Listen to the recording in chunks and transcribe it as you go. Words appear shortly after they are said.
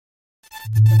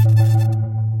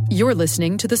You're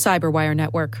listening to the Cyberwire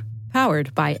Network,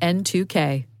 powered by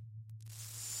N2K.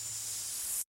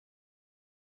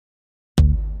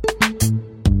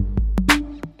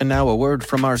 And now a word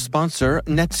from our sponsor,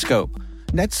 Netskope.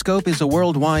 Netskope is a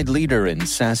worldwide leader in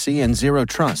SASE and Zero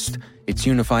Trust. Its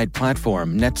unified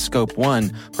platform, Netskope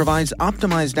One, provides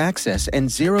optimized access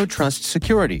and Zero Trust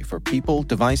security for people,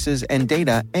 devices, and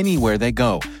data anywhere they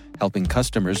go, helping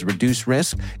customers reduce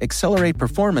risk, accelerate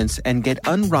performance, and get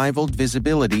unrivaled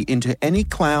visibility into any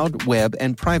cloud, web,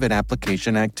 and private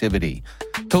application activity.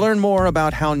 To learn more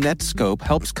about how Netskope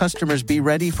helps customers be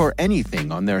ready for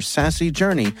anything on their SASE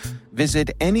journey, visit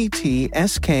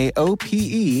netskope.com.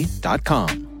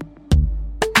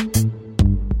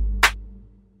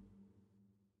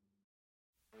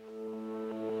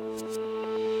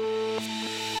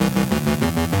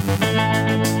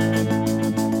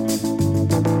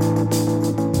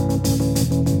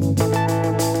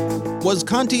 Was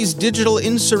Conti's digital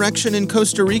insurrection in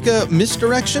Costa Rica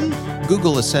misdirection?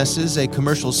 Google assesses a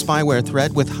commercial spyware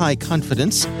threat with high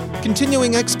confidence.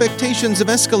 Continuing expectations of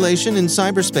escalation in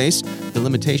cyberspace, the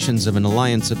limitations of an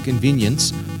alliance of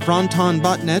convenience. Fronton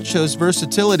botnet shows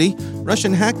versatility.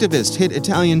 Russian hacktivist hit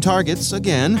Italian targets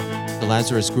again. The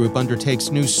Lazarus Group undertakes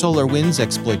new SolarWinds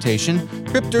exploitation.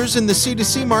 Cryptors in the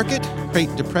C2C market.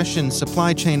 Great Depression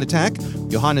supply chain attack.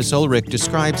 Johannes Ulrich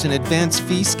describes an advanced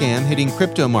fee scam hitting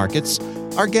crypto markets.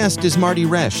 Our guest is Marty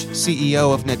Resch,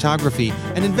 CEO of Netography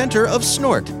and inventor of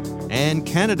Snort. And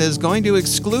Canada is going to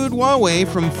exclude Huawei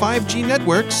from 5G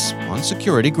networks on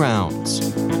security grounds.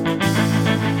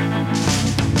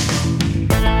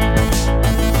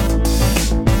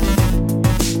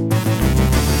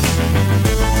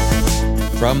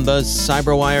 From the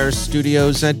Cyberwire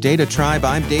studios at Data Tribe,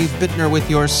 I'm Dave Bittner with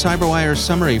your Cyberwire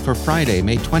summary for Friday,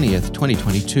 May 20th,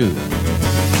 2022.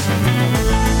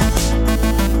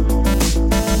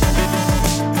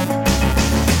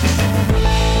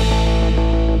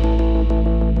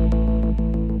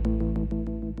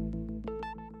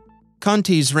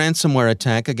 Conti's ransomware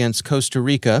attack against Costa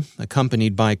Rica,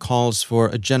 accompanied by calls for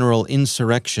a general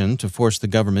insurrection to force the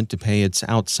government to pay its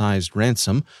outsized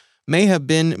ransom, may have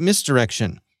been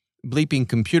misdirection. Bleeping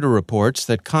Computer reports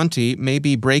that Conti may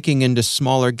be breaking into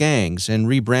smaller gangs and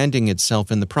rebranding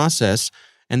itself in the process,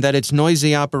 and that its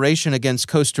noisy operation against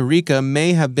Costa Rica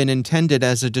may have been intended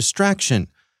as a distraction.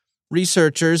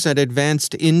 Researchers at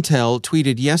Advanced Intel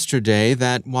tweeted yesterday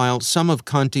that while some of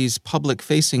Conti's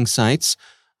public-facing sites,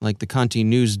 like the Conti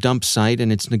News dump site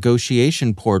and its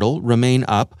negotiation portal, remain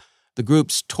up, the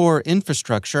group's Tor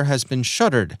infrastructure has been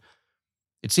shuttered.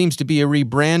 It seems to be a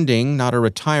rebranding, not a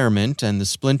retirement, and the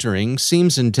splintering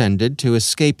seems intended to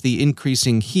escape the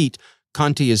increasing heat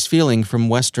Conti is feeling from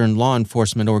Western law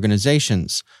enforcement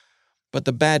organizations. But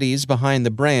the baddies behind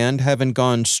the brand haven't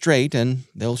gone straight, and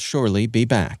they'll surely be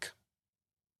back.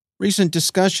 Recent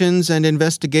discussions and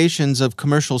investigations of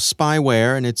commercial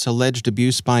spyware and its alleged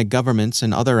abuse by governments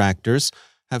and other actors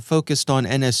have focused on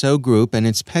NSO Group and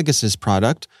its Pegasus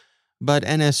product, but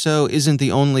NSO isn't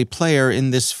the only player in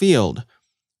this field.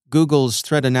 Google's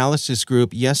threat analysis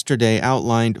group yesterday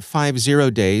outlined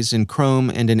 50 days in Chrome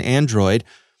and in Android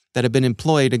that have been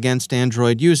employed against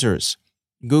Android users.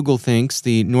 Google thinks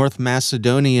the North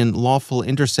Macedonian lawful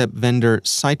intercept vendor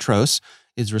Cytros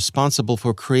is responsible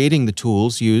for creating the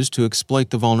tools used to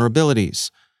exploit the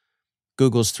vulnerabilities.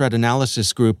 Google's threat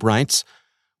analysis group writes,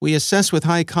 "We assess with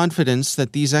high confidence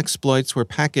that these exploits were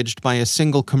packaged by a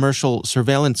single commercial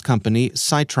surveillance company,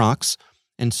 Cytrox,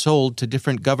 and sold to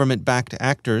different government-backed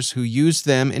actors who used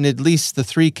them in at least the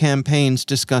 3 campaigns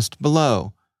discussed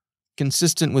below.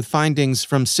 Consistent with findings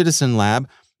from Citizen Lab,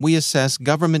 we assess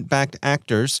government-backed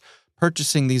actors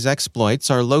purchasing these exploits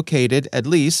are located at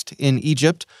least in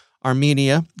Egypt,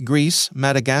 Armenia, Greece,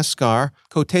 Madagascar,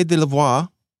 Côte d'Ivoire,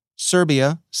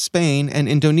 Serbia, Spain, and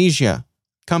Indonesia.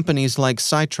 Companies like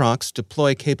Cytrox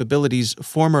deploy capabilities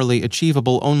formerly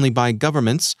achievable only by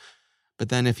governments, but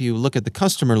then if you look at the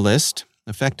customer list,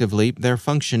 effectively, they're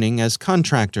functioning as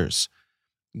contractors."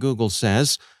 Google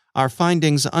says, "Our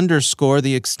findings underscore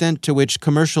the extent to which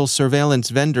commercial surveillance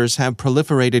vendors have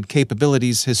proliferated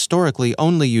capabilities historically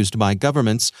only used by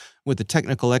governments with the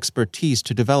technical expertise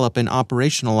to develop and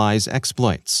operationalize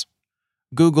exploits."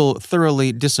 Google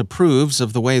thoroughly disapproves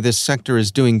of the way this sector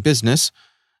is doing business.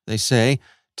 They say,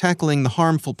 "Tackling the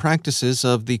harmful practices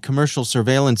of the commercial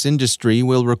surveillance industry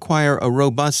will require a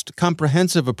robust,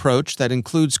 comprehensive approach that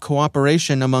includes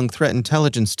cooperation among threat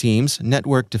intelligence teams,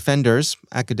 network defenders,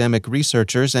 academic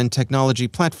researchers, and technology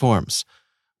platforms.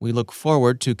 We look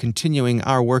forward to continuing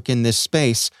our work in this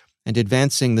space and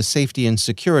advancing the safety and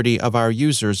security of our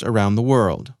users around the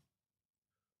world."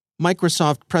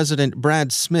 Microsoft President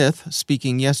Brad Smith,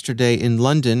 speaking yesterday in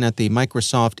London at the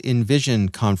Microsoft Envision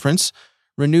conference,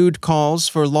 renewed calls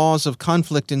for laws of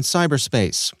conflict in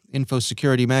cyberspace,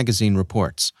 InfoSecurity magazine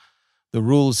reports. The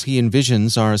rules he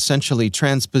envisions are essentially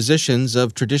transpositions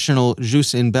of traditional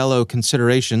jus in bello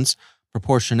considerations,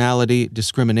 proportionality,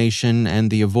 discrimination, and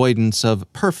the avoidance of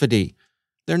perfidy.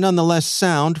 They're nonetheless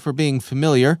sound for being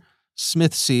familiar.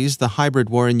 Smith sees the hybrid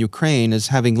war in Ukraine as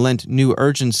having lent new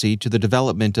urgency to the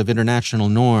development of international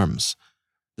norms.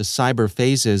 The cyber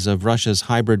phases of Russia's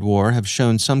hybrid war have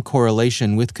shown some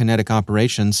correlation with kinetic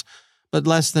operations, but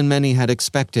less than many had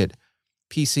expected.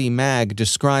 PC Mag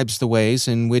describes the ways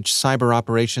in which cyber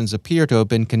operations appear to have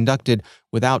been conducted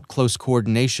without close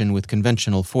coordination with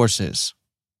conventional forces.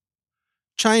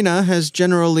 China has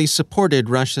generally supported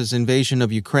Russia's invasion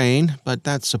of Ukraine, but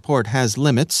that support has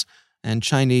limits, and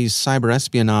Chinese cyber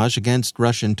espionage against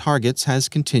Russian targets has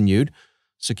continued.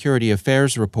 Security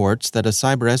Affairs reports that a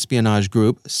cyber espionage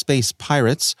group, Space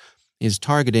Pirates, is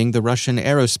targeting the Russian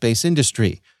aerospace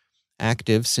industry.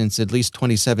 Active since at least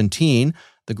 2017,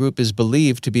 the group is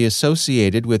believed to be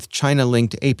associated with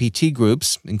China-linked APT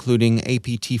groups, including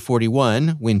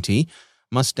APT-41, Winty,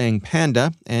 Mustang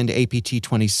Panda, and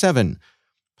APT-27.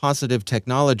 Positive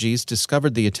Technologies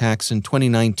discovered the attacks in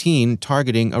 2019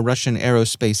 targeting a Russian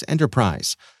aerospace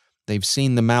enterprise. They've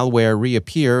seen the malware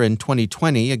reappear in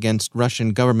 2020 against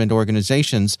Russian government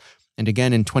organizations and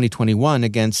again in 2021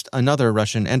 against another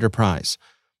Russian enterprise.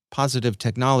 Positive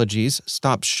Technologies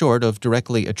stops short of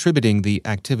directly attributing the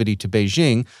activity to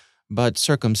Beijing, but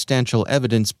circumstantial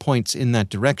evidence points in that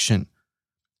direction.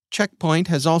 Check Point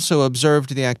has also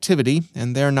observed the activity,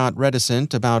 and they're not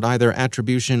reticent about either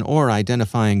attribution or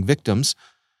identifying victims.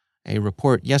 A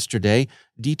report yesterday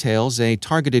details a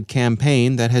targeted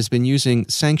campaign that has been using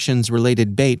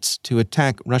sanctions-related baits to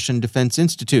attack Russian defense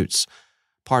institutes,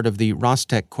 part of the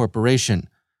Rostec Corporation.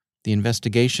 The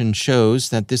investigation shows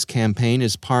that this campaign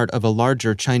is part of a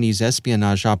larger Chinese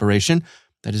espionage operation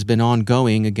that has been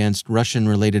ongoing against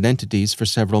Russian-related entities for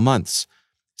several months.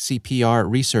 CPR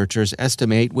researchers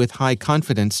estimate with high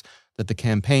confidence that the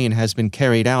campaign has been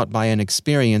carried out by an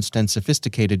experienced and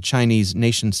sophisticated Chinese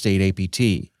nation-state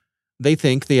APT. They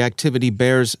think the activity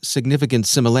bears significant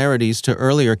similarities to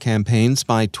earlier campaigns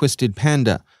by Twisted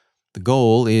Panda. The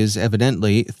goal is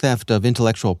evidently theft of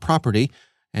intellectual property,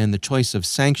 and the choice of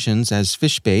sanctions as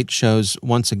fishbait shows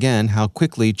once again how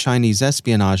quickly Chinese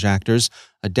espionage actors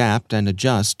adapt and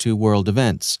adjust to world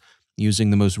events,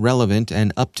 using the most relevant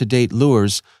and up-to-date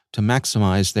lures to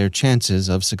maximize their chances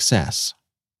of success.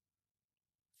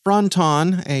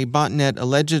 Fronton, a botnet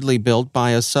allegedly built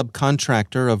by a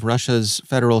subcontractor of Russia's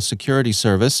Federal Security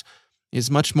Service, is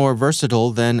much more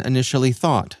versatile than initially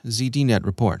thought, ZDNet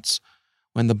reports.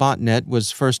 When the botnet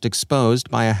was first exposed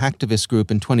by a hacktivist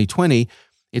group in 2020,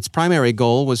 its primary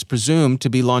goal was presumed to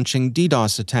be launching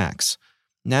DDoS attacks.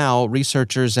 Now,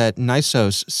 researchers at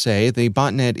Nisos say the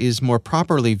botnet is more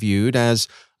properly viewed as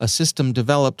a system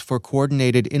developed for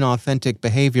coordinated inauthentic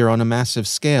behavior on a massive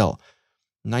scale.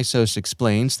 Nisos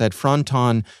explains that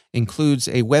Fronton includes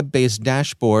a web-based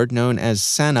dashboard known as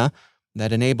Sana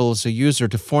that enables a user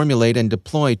to formulate and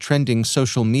deploy trending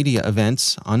social media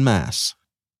events en masse.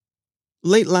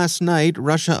 Late last night,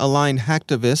 Russia-aligned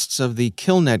hacktivists of the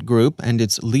Killnet group and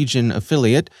its Legion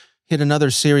affiliate hit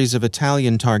another series of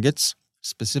Italian targets,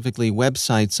 specifically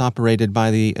websites operated by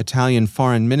the Italian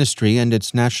Foreign Ministry and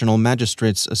its National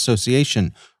Magistrates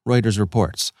Association, Reuters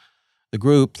reports. The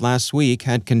group last week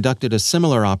had conducted a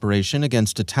similar operation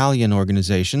against Italian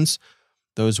organizations.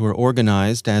 Those were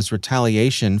organized as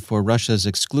retaliation for Russia's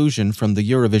exclusion from the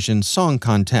Eurovision Song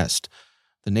Contest.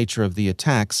 The nature of the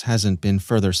attacks hasn't been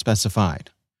further specified.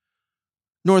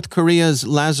 North Korea's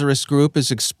Lazarus Group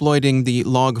is exploiting the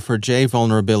Log4j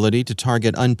vulnerability to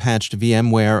target unpatched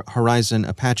VMware Horizon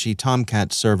Apache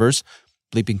Tomcat servers,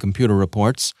 Bleeping Computer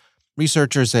reports.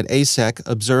 Researchers at ASEC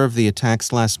observed the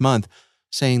attacks last month,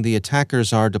 saying the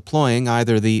attackers are deploying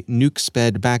either the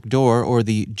NukeSped backdoor or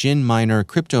the GinMiner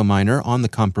crypto miner on the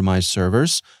compromised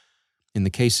servers. In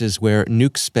the cases where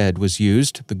NukeSped was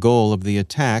used, the goal of the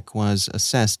attack was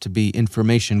assessed to be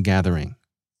information gathering.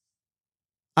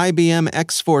 IBM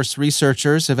X-Force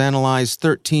researchers have analyzed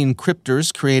 13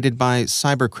 cryptors created by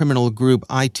cybercriminal group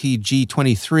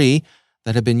ITG23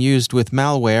 that have been used with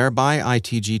malware by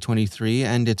ITG23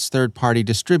 and its third-party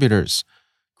distributors.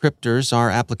 Cryptors are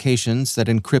applications that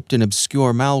encrypt an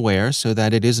obscure malware so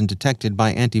that it isn't detected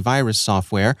by antivirus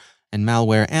software and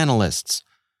malware analysts.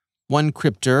 One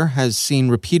cryptor has seen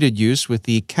repeated use with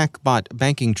the CACBot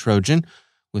banking Trojan,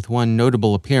 with one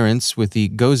notable appearance with the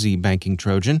Gozi banking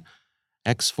Trojan.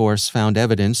 X-Force found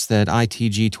evidence that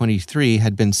ITG-23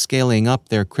 had been scaling up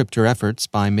their crypto efforts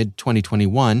by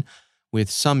mid-2021, with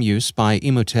some use by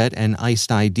Emotet and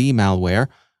IcedID malware,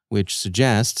 which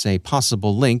suggests a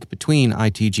possible link between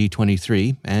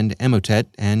ITG-23 and Emotet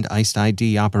and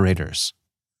IcedID operators.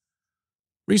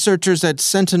 Researchers at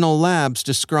Sentinel Labs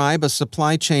describe a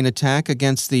supply chain attack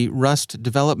against the Rust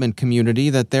development community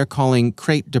that they're calling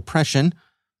Crate Depression.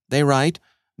 They write,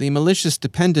 "The malicious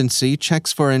dependency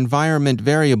checks for environment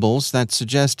variables that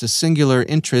suggest a singular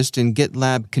interest in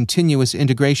GitLab continuous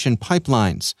integration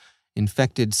pipelines.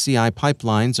 Infected CI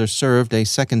pipelines are served a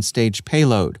second-stage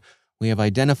payload. We have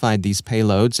identified these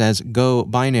payloads as Go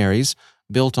binaries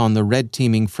built on the red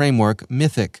teaming framework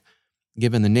Mythic.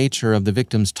 Given the nature of the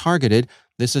victims targeted,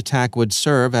 this attack would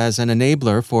serve as an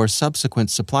enabler for subsequent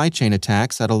supply chain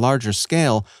attacks at a larger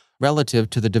scale relative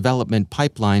to the development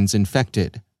pipelines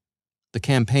infected. The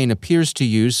campaign appears to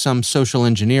use some social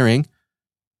engineering."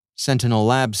 Sentinel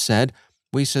Labs said,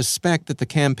 "We suspect that the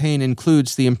campaign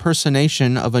includes the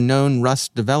impersonation of a known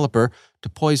Rust developer to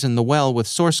poison the well with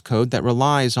source code that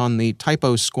relies on the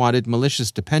typo-squatted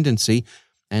malicious dependency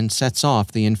and sets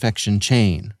off the infection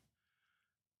chain."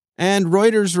 And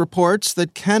Reuters reports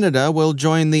that Canada will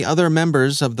join the other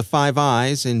members of the Five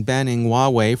Eyes in banning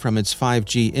Huawei from its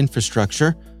 5G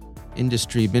infrastructure.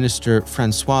 Industry Minister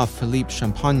François-Philippe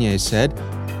Champagne said,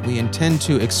 "We intend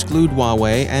to exclude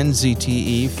Huawei and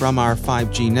ZTE from our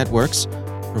 5G networks.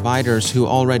 Providers who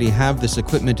already have this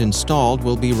equipment installed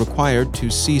will be required to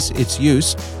cease its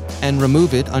use and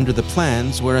remove it under the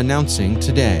plans we're announcing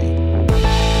today."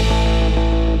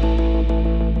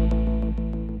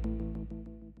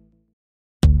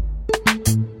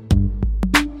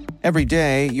 Every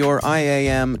day, your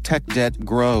IAM tech debt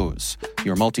grows.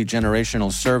 Your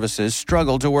multi-generational services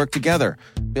struggle to work together.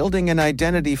 Building an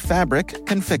identity fabric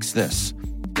can fix this.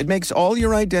 It makes all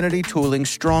your identity tooling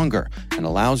stronger and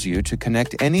allows you to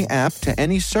connect any app to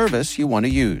any service you want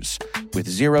to use, with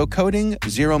zero coding,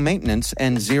 zero maintenance,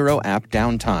 and zero app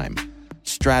downtime.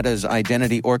 Strata's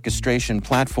identity orchestration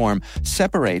platform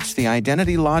separates the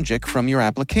identity logic from your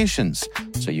applications,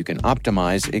 so you can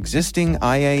optimize existing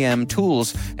IAM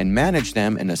tools and manage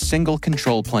them in a single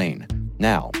control plane.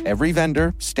 Now, every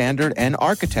vendor, standard, and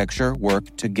architecture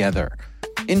work together.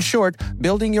 In short,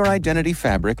 building your identity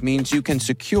fabric means you can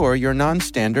secure your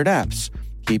non-standard apps,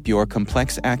 keep your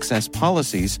complex access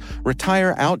policies,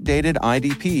 retire outdated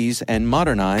IDPs, and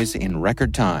modernize in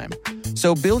record time.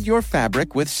 So build your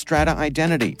fabric with Strata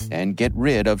Identity and get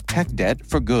rid of tech debt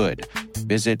for good.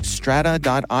 Visit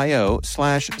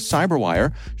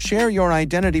strata.io/cyberwire, share your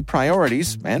identity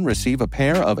priorities, and receive a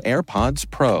pair of AirPods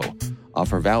Pro.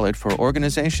 Offer valid for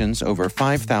organizations over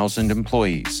 5,000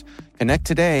 employees. Connect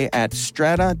today at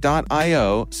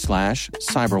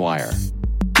strata.io/cyberwire.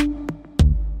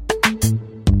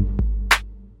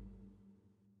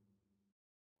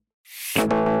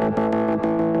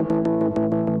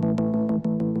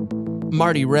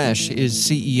 Marty Resch is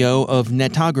CEO of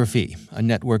Netography, a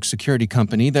network security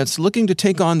company that's looking to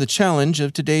take on the challenge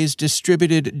of today's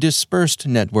distributed, dispersed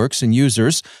networks and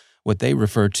users, what they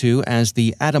refer to as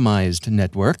the atomized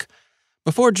network.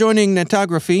 Before joining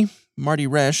Netography, Marty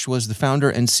Resch was the founder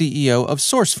and CEO of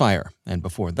SourceFire, and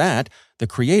before that, the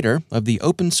creator of the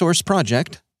open source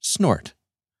project, Snort.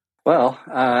 Well,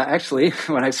 actually,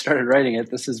 when I started writing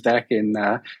it, this is back in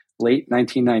late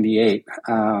 1998.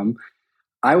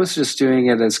 I was just doing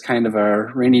it as kind of a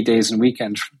rainy days and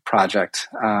weekend project.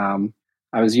 I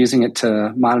was using it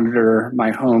to monitor my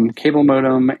home cable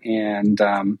modem, and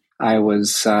I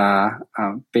was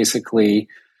basically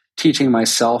teaching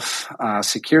myself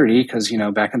security because,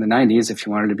 back in the 90s, if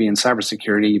you wanted to be in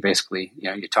cybersecurity, you basically,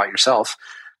 you taught yourself.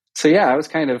 So yeah, I was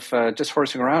kind of just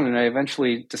horsing around, and I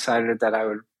eventually decided that I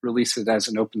would release it as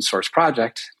an open source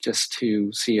project just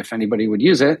to see if anybody would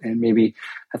use it. And maybe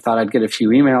I thought I'd get a few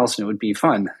emails and it would be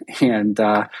fun. And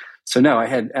so no, I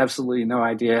had absolutely no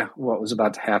idea what was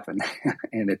about to happen.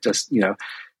 And it just, it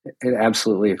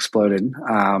absolutely exploded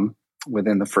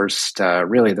within the first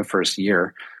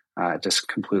year. It just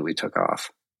completely took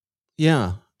off.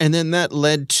 Yeah. And then that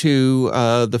led to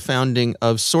the founding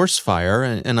of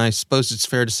SourceFire, and I suppose it's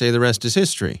fair to say the rest is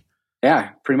history. Yeah,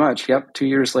 pretty much. Yep. 2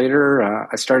 years later,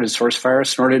 I started SourceFire.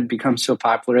 Snort had become so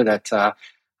popular that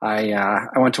I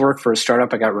went to work for a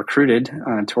startup. I got recruited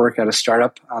to work at a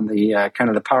startup on the kind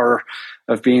of the power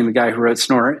of being the guy who wrote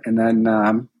Snort. And then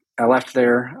I left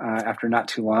there after not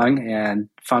too long and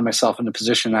found myself in a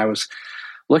position I was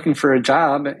looking for a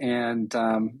job, and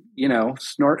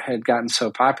Snort had gotten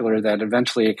so popular that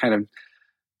eventually it kind of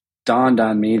dawned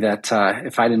on me that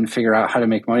if I didn't figure out how to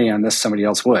make money on this, somebody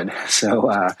else would. So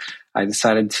I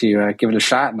decided to give it a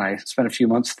shot, and I spent a few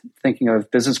months thinking of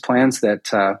business plans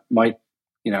that might,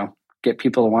 get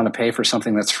people to want to pay for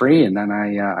something that's free. And then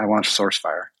I launched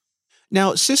SourceFire.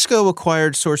 Now, Cisco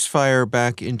acquired SourceFire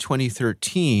back in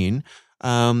 2013.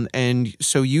 And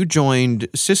so you joined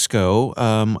Cisco.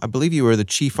 I believe you were the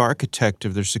chief architect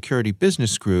of their security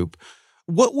business group.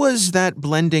 What was that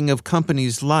blending of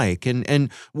companies like,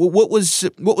 and what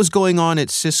was going on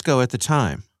at Cisco at the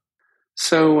time?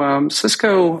 So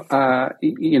Cisco,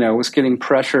 was getting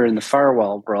pressure in the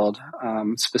firewall world,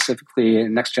 specifically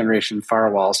in next generation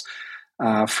firewalls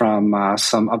from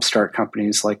some upstart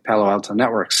companies like Palo Alto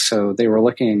Networks. So they were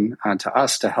looking to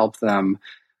us to help them,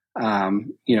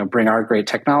 bring our great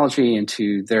technology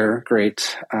into their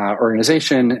great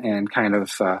organization and kind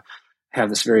of have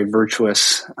this very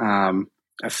virtuous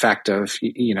effect of,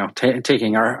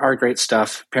 taking our great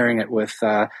stuff, pairing it with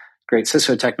great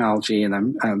Cisco technology, and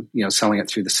then selling it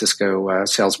through the Cisco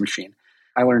sales machine.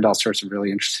 I learned all sorts of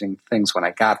really interesting things when I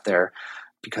got there,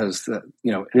 because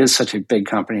it is such a big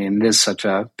company and it is such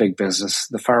a big business.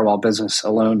 The firewall business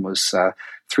alone was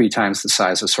 3 times the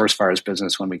size of SourceFire's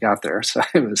business when we got there, so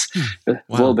it was a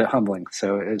little bit humbling.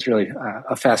 So it was really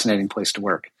a fascinating place to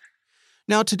work.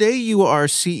 Now, today you are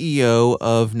CEO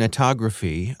of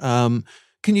Netography.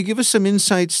 Can you give us some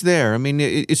insights there? I mean,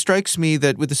 it strikes me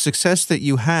that with the success that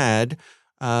you had,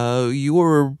 you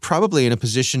were probably in a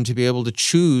position to be able to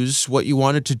choose what you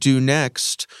wanted to do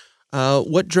next.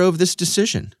 What drove this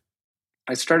decision?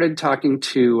 I started talking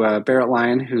to Barrett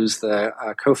Lyon, who's the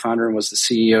co-founder and was the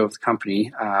CEO of the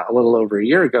company, a little over a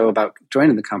year ago, about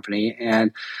joining the company.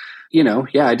 And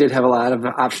I did have a lot of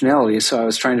optionality. So I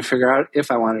was trying to figure out if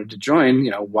I wanted to join,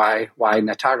 why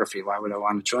Netography? Why would I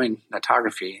want to join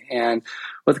Netography? And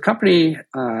what the company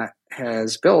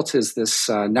has built is this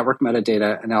network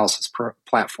metadata analysis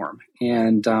platform.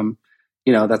 And,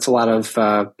 that's a lot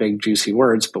of big, juicy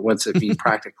words, but what's it mean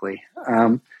practically?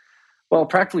 Well,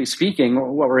 practically speaking,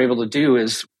 what we're able to do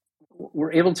is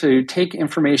we're able to take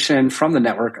information from the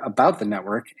network about the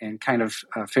network and kind of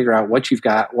figure out what you've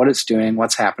got, what it's doing,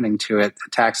 what's happening to it,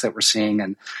 attacks that we're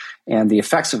seeing, and the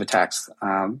effects of attacks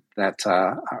that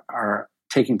are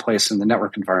taking place in the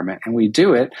network environment. And we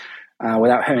do it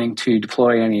without having to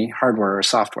deploy any hardware or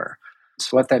software.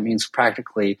 So what that means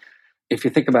practically, if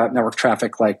you think about network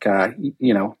traffic like,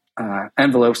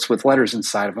 envelopes with letters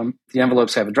inside of them, the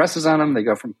envelopes have addresses on them. They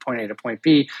go from point A to point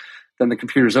B. Then the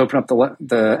computers open up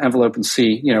the envelope and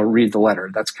see, read the letter.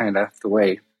 That's kind of the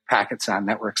way packets on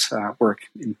networks work,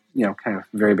 kind of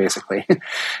very basically.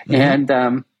 Mm-hmm.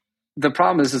 And the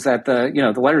problem is that the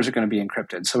letters are going to be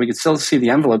encrypted. So we could still see the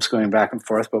envelopes going back and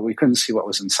forth, but we couldn't see what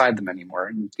was inside them anymore.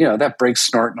 And, that breaks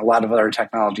Snort and a lot of other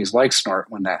technologies like Snort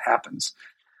when that happens.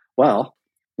 Well,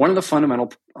 one of the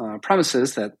fundamental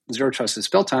premises that Zero Trust is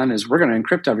built on is we're going to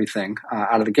encrypt everything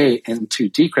out of the gate. And to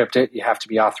decrypt it, you have to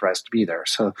be authorized to be there.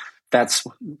 So that's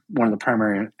one of the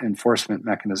primary enforcement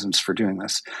mechanisms for doing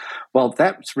this. Well,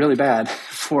 that's really bad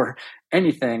for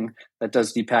anything that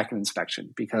does deep packet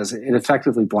inspection because it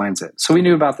effectively blinds it. So we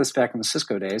knew about this back in the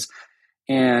Cisco days.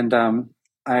 And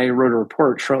I wrote a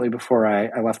report shortly before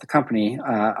I left the company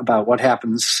about what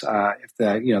happens if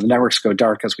the networks go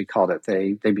dark, as we called it.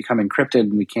 They become encrypted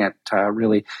and we can't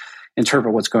really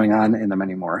interpret what's going on in them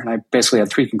anymore. And I basically had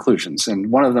 3 conclusions.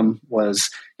 And one of them was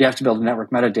you have to build a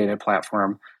network metadata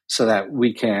platform so that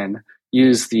we can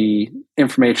use the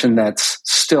information that's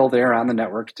still there on the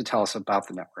network to tell us about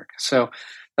the network. So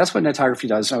that's what Netography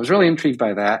does. And I was really intrigued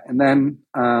by that. And then,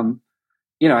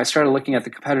 I started looking at the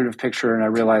competitive picture and I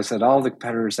realized that all the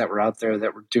competitors that were out there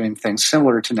that were doing things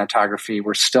similar to Netography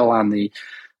were still on the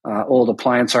old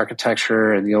appliance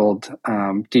architecture and the old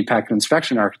deep packet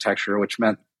inspection architecture, which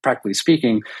meant, practically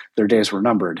speaking, their days were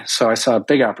numbered. So I saw a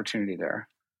big opportunity there.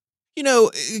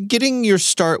 Getting your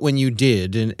start when you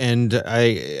did, and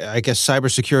I guess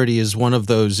cybersecurity is one of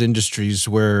those industries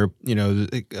where,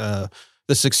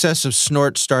 the success of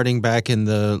Snort starting back in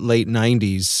the late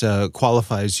 90s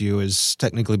qualifies you as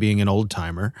technically being an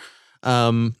old-timer.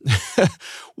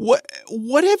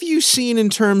 What have you seen in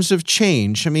terms of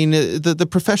change? I mean, the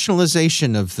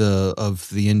professionalization of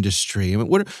the industry. I mean,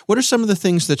 what are some of the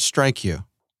things that strike you?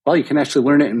 Well, you can actually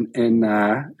learn it in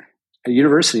a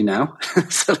university now,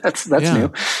 so that's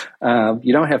new.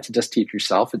 You don't have to just teach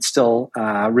yourself. It's still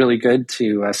really good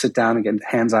to sit down and get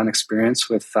hands-on experience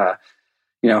with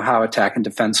how attack and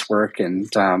defense work, and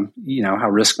how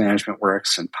risk management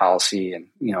works, and policy, and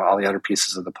all the other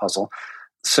pieces of the puzzle.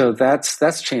 So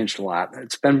that's changed a lot.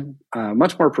 It's been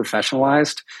much more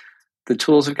professionalized. The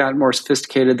tools have gotten more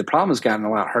sophisticated. The problem has gotten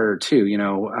a lot harder too,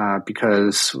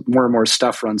 because more and more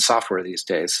stuff runs software these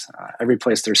days. Every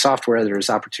place there's software,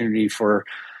 there's opportunity for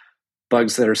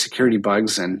bugs that are security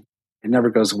bugs, and it never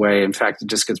goes away. In fact, it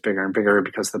just gets bigger and bigger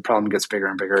because the problem gets bigger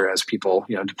and bigger as people,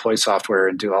 deploy software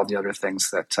and do all the other things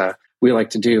that we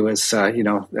like to do. As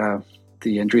the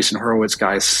Andreessen Horowitz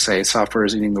guys say, software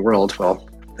is eating the world. Well,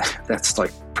 that's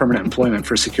like permanent employment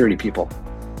for security people.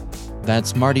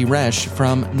 That's Marty Resch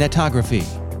from Netography.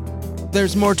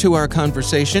 There's more to our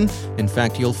conversation. In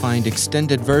fact, you'll find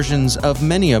extended versions of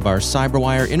many of our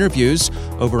CyberWire interviews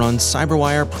over on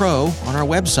CyberWire Pro on our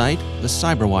website,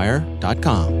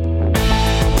 thecyberwire.com.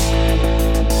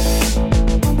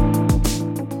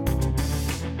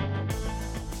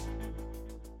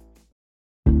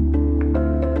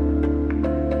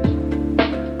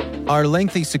 Are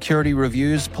lengthy security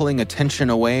reviews pulling attention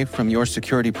away from your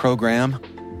security program?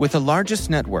 With the largest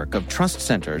network of trust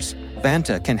centers,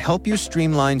 Vanta can help you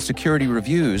streamline security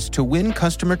reviews to win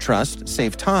customer trust,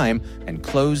 save time, and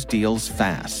close deals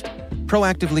fast.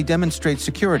 Proactively demonstrate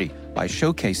security by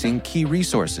showcasing key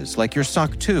resources like your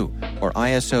SOC 2 or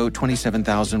ISO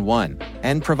 27001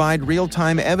 and provide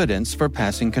real-time evidence for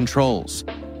passing controls.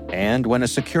 And when a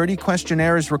security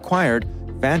questionnaire is required,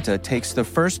 Vanta takes the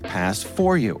first pass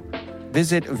for you.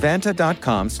 Visit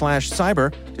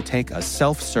vanta.com/cyber to take a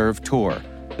self-serve tour.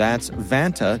 That's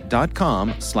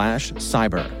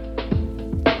vanta.com/cyber.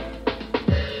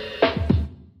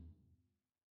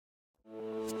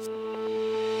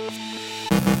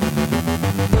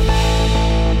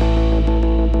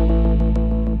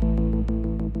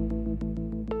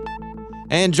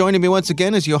 And joining me once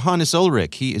again is Johannes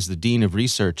Ulrich. He is the Dean of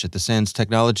Research at the SANS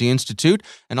Technology Institute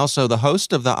and also the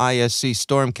host of the ISC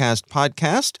Stormcast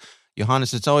podcast.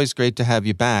 Johannes, it's always great to have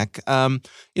you back.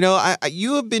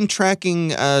 You have been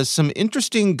tracking some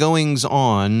interesting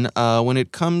goings-on when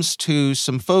it comes to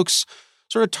some folks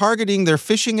sort of targeting their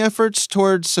phishing efforts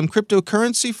towards some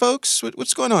cryptocurrency folks.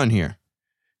 What's going on here?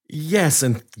 Yes,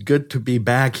 and good to be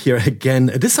back here again.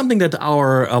 This is something that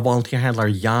our volunteer handler,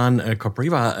 Jan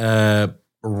Kopriva,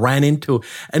 ran into.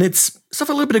 And it's sort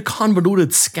of a little bit of convoluted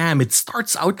scam. It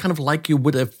starts out kind of like you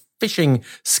would a phishing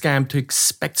scam to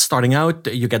expect starting out.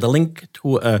 You get a link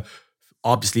to a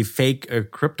obviously fake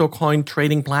crypto coin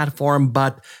trading platform,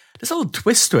 but there's a little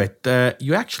twist to it.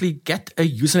 You actually get a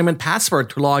username and password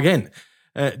to log in.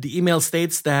 The email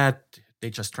states that they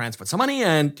just transferred some money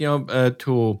and,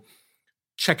 to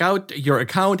check out your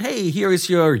account. Hey, here is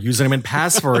your username and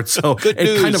password. So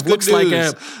it kind of looks like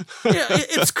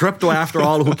it's crypto after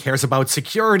all. Who cares about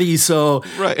security? So,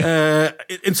 right.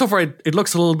 And so far, it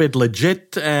looks a little bit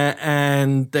legit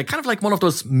and kind of like one of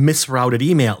those misrouted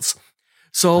emails.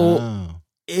 So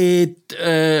it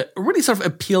really sort of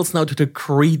appeals now to the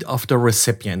creed of the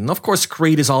recipient. And of course,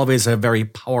 creed is always a very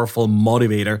powerful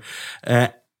motivator.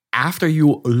 After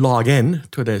you log in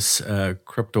to this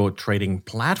crypto trading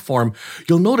platform,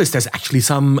 you'll notice there's actually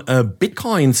some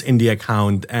Bitcoins in the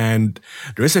account. And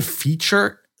there is a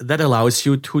feature that allows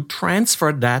you to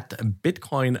transfer that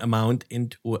Bitcoin amount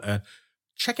into a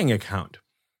checking account.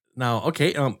 Now,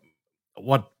 okay,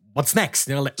 what's next?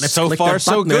 Let's so click far, that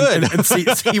button so good. and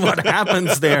see what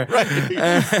happens there. Right.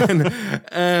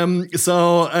 And,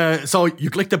 so you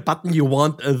click the button, you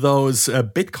want those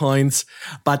Bitcoins,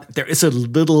 but there is a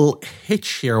little hitch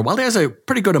here. While there's a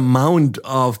pretty good amount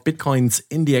of Bitcoins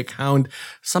in the account,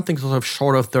 something sort of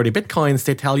short of 30 Bitcoins,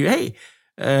 they tell you, hey,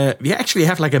 we actually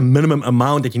have like a minimum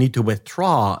amount that you need to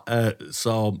withdraw,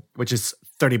 which is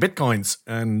 30 Bitcoins.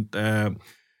 And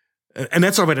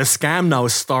that's sort of where the scam now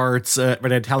starts, where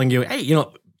they're telling you, hey,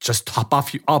 just top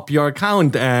up your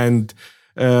account and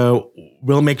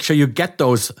we'll make sure you get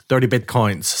those 30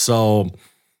 Bitcoins. So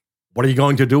what are you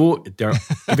going to do? They're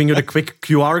giving you the quick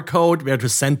QR code where to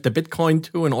send the Bitcoin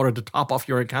to in order to top off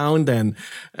your account, and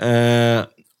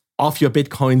off your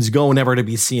Bitcoins go, never to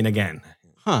be seen again.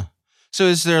 Huh. So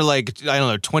is there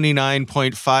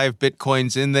 29.5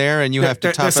 Bitcoins in there and you have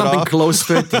to top it off? There's something close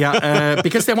to it, yeah.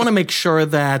 Because they want to make sure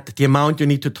that the amount you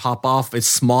need to top off is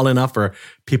small enough where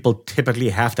people typically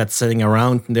have that sitting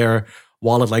around in their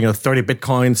wallet. 30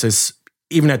 Bitcoins is,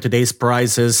 even at today's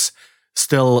prices,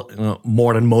 still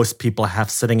more than most people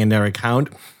have sitting in their account.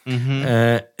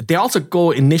 Mm-hmm. They also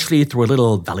go initially through a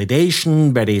little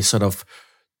validation where they sort of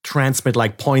transmit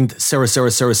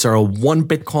 0.00001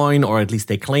 Bitcoin, or at least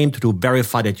they claim to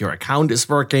verify that your account is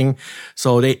working.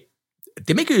 So they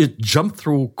make you jump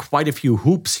through quite a few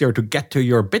hoops here to get to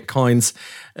your Bitcoins,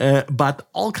 but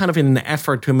all kind of in an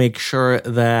effort to make sure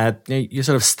that you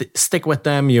sort of stick with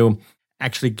them. You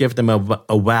actually give them a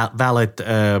valid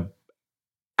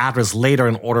address later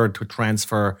in order to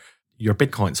transfer your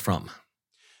Bitcoins from.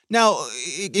 Now,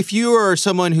 if you are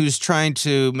someone who's trying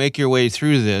to make your way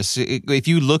through this, if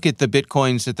you look at the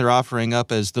Bitcoins that they're offering up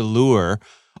as the lure,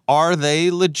 Are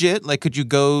they legit? Like, could you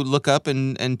go look up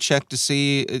and check to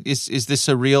see, is this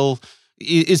a real,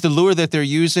 is the lure that they're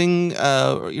using,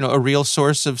 a real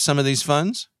source of some of these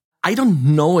funds? I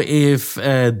don't know if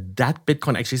that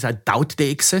Bitcoin actually is. I doubt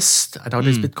they exist. I doubt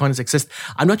these Bitcoins exist.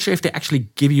 I'm not sure if they actually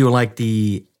give you like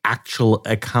the actual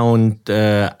account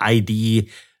ID,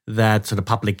 that sort of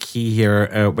public key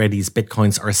here where these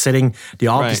Bitcoins are sitting. They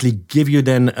obviously give you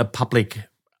then a public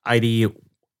ID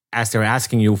as they're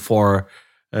asking you for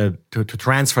to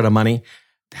transfer the money.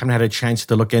 I haven't had a chance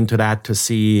to look into that to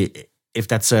see if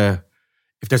that's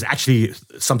if there's actually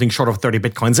something short of 30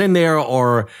 Bitcoins in there,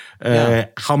 or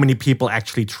how many people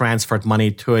actually transferred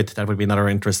money to it. That would be another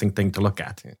interesting thing to look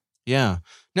at. Yeah.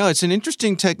 No, it's an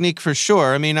interesting technique for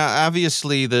sure. I mean,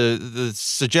 obviously the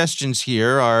suggestions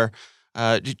here are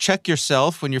check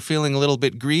yourself when you're feeling a little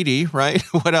bit greedy, right?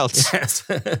 What else? Yes.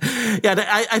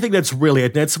 I think that's really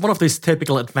it. It's one of these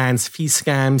typical advanced fee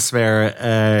scams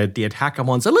where the attacker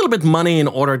wants a little bit money in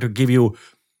order to give you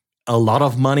a lot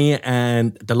of money,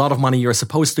 and the lot of money you're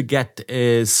supposed to get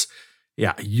is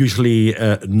usually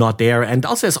not there. And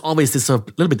also there's always this a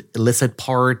little bit illicit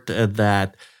part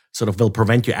that sort of will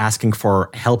prevent you asking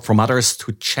for help from others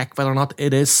to check whether or not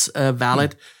it is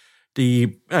valid.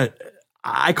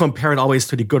 I compare it always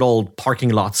to the good old parking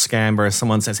lot scam where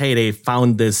someone says, hey, they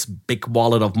found this big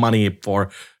wallet of money for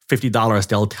 $50.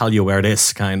 They'll tell you where it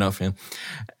is, kind of.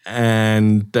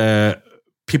 And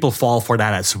people fall for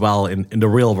that as well in the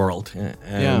real world.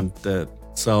 And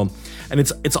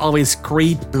it's always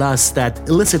greed plus that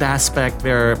illicit aspect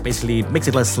where basically makes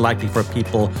it less likely for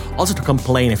people also to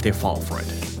complain if they fall for it.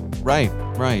 Right.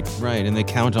 And they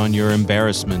count on your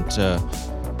embarrassment to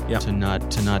not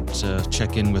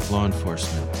check in with law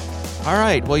enforcement. All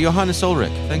right. Well, Johannes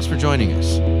Ulrich, thanks for joining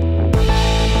us.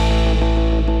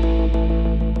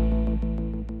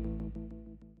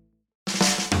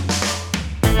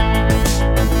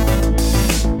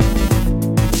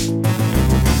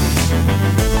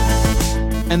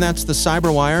 And that's the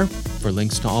Cyberwire. For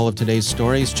links to all of today's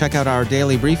stories, check out our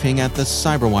daily briefing at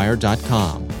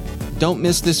thecyberwire.com. Don't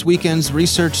miss this weekend's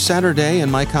Research Saturday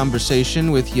and my conversation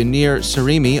with Yanir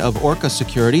Sarimi of Orca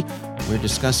Security. We're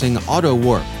discussing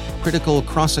AutoWarp, critical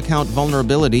cross-account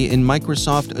vulnerability in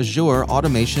Microsoft Azure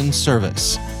Automation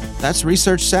Service. That's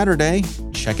Research Saturday.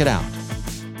 Check it out.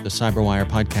 The Cyberwire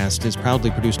podcast is proudly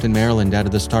produced in Maryland out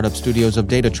of the startup studios of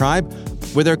Data Tribe,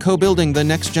 where they're co-building the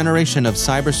next generation of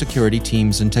cybersecurity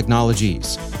teams and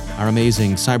technologies. Our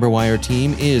amazing Cyberwire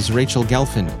team is Rachel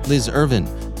Gelfin, Liz Irvin,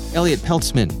 Elliot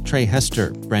Peltzman, Trey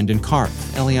Hester, Brandon Karpf,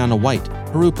 Eliana White,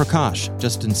 Haru Prakash,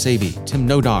 Justin Sabi, Tim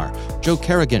Nodar, Joe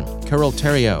Kerrigan, Carol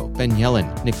Terrio, Ben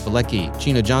Yellen, Nick Valecki,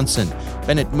 Gina Johnson,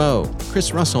 Bennett Moe,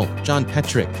 Chris Russell, John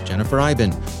Petrick, Jennifer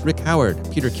Iben, Rick Howard,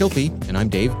 Peter Kilpie, and I'm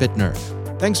Dave Bittner.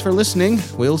 Thanks for listening.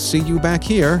 We'll see you back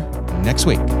here next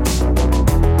week.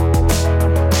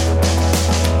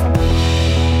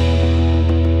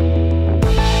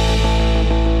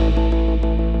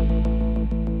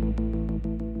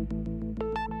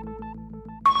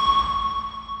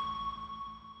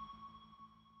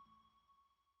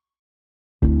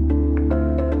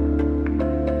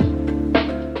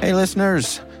 Hey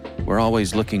listeners, we're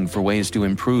always looking for ways to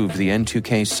improve the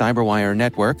N2K Cyberwire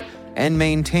network and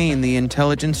maintain the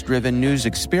intelligence-driven news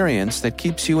experience that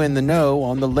keeps you in the know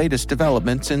on the latest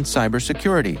developments in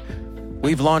cybersecurity.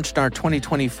 We've launched our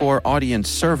 2024 audience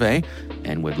survey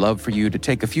and would love for you to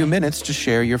take a few minutes to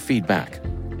share your feedback.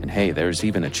 And hey, there's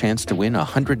even a chance to win a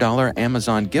 $100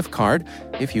 Amazon gift card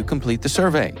if you complete the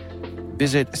survey.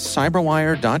 Visit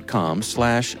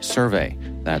cyberwire.com/survey.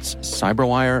 That's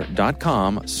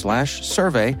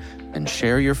cyberwire.com/survey and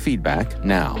share your feedback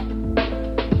now.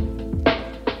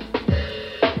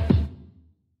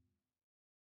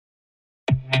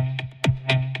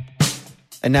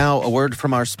 And now a word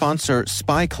from our sponsor,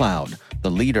 SpyCloud,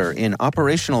 the leader in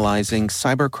operationalizing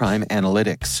cybercrime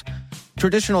analytics.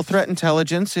 Traditional threat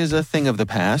intelligence is a thing of the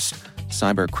past.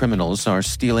 Cyber criminals are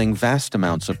stealing vast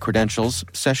amounts of credentials,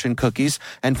 session cookies,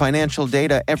 and financial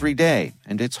data every day,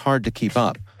 and it's hard to keep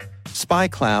up.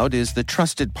 SpyCloud is the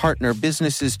trusted partner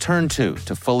businesses turn to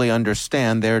fully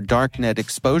understand their darknet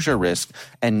exposure risk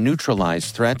and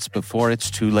neutralize threats before it's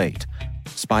too late.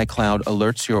 SpyCloud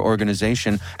alerts your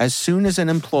organization as soon as an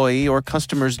employee or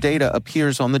customer's data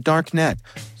appears on the dark net,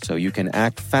 so you can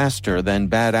act faster than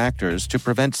bad actors to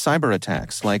prevent cyber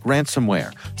attacks like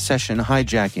ransomware, session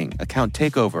hijacking, account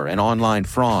takeover, and online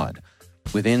fraud.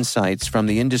 With insights from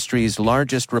the industry's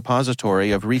largest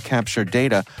repository of recaptured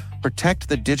data, protect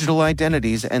the digital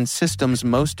identities and systems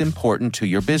most important to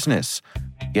your business.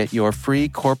 Get your free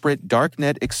corporate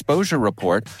darknet exposure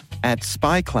report at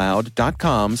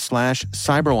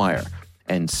spycloud.com/cyberwire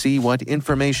and see what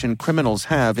information criminals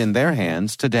have in their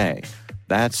hands today.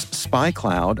 That's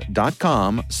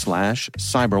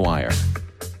spycloud.com/cyberwire.